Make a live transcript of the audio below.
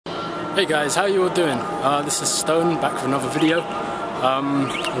Hey guys, how you all doing? This is Stone, back with another video. I'm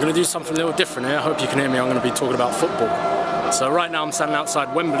going to do something a little different here. I hope you can hear me. I'm going to be talking about football. So right now I'm standing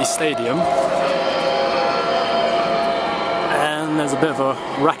outside Wembley Stadium. And there's a bit of a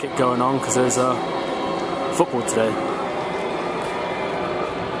racket going on because there's football today.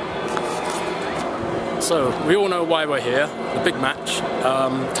 So we all know why we're here. The big match,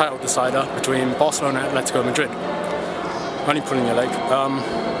 title decider between Barcelona and Atletico Madrid. Only pulling your leg.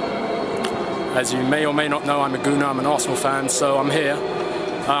 As you may or may not know, I'm a Gooner, I'm an Arsenal fan, so I'm here.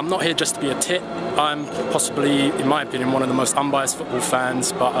 I'm not here just to be a tit. I'm possibly, in my opinion, one of the most unbiased football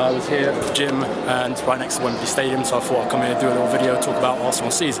fans, but I was here at the gym and right next to Wembley Stadium, so I thought I'd come here and do a little video, talk about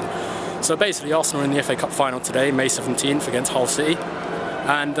Arsenal season. So basically, Arsenal are in the FA Cup final today, May 17th, against Hull City.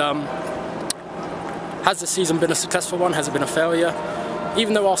 And has the season been a successful one? Has it been a failure?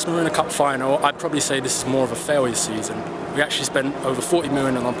 Even though Arsenal are in a cup final, I'd probably say this is more of a failure season. We actually spent over 40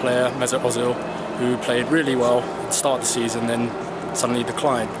 million on a player, Mesut Ozil, who played really well at the start of the season, then suddenly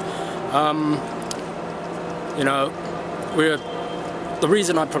declined. The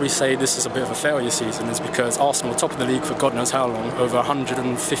reason I'd probably say this is a bit of a failure season is because Arsenal were top of the league for God knows how long, over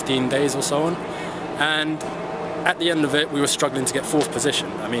 115 days or so on, and at the end of it, we were struggling to get fourth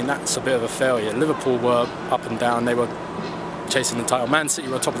position. I mean, that's a bit of a failure. Liverpool were up and down, they were chasing the title. Man City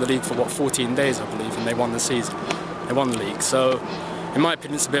were top of the league for, 14 days, I believe, and they won the season. They won the league. So, in my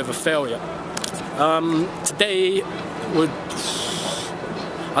opinion, it's a bit of a failure. Today I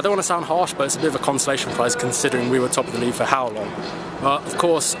don't want to sound harsh, but it's a bit of a consolation prize considering we were top of the league for how long. But, of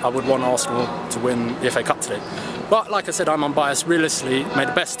course, I would want Arsenal to win the FA Cup today. But, like I said, I'm unbiased. Realistically, may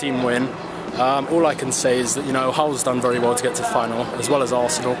the best team win. All I can say is that, Hull's done very well to get to the final, as well as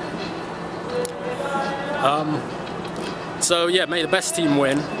Arsenal. So yeah, may the best team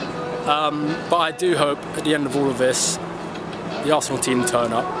win, but I do hope at the end of all of this, the Arsenal team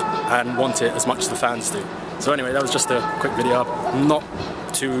turn up and want it as much as the fans do. So anyway, that was just a quick video. I'm not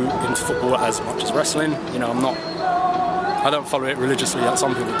too into football as much as wrestling. I don't follow it religiously like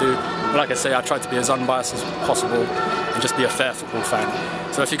some people do. But like I say, I try to be as unbiased as possible and just be a fair football fan.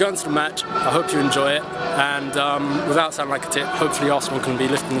 So if you're going to the match, I hope you enjoy it. And without sounding like a tit, hopefully Arsenal can be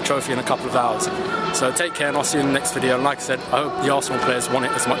lifting the trophy in a couple of hours. So take care and I'll see you in the next video. And like I said, I hope the Arsenal players want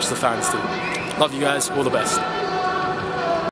it as much as the fans do. Love you guys, all the best.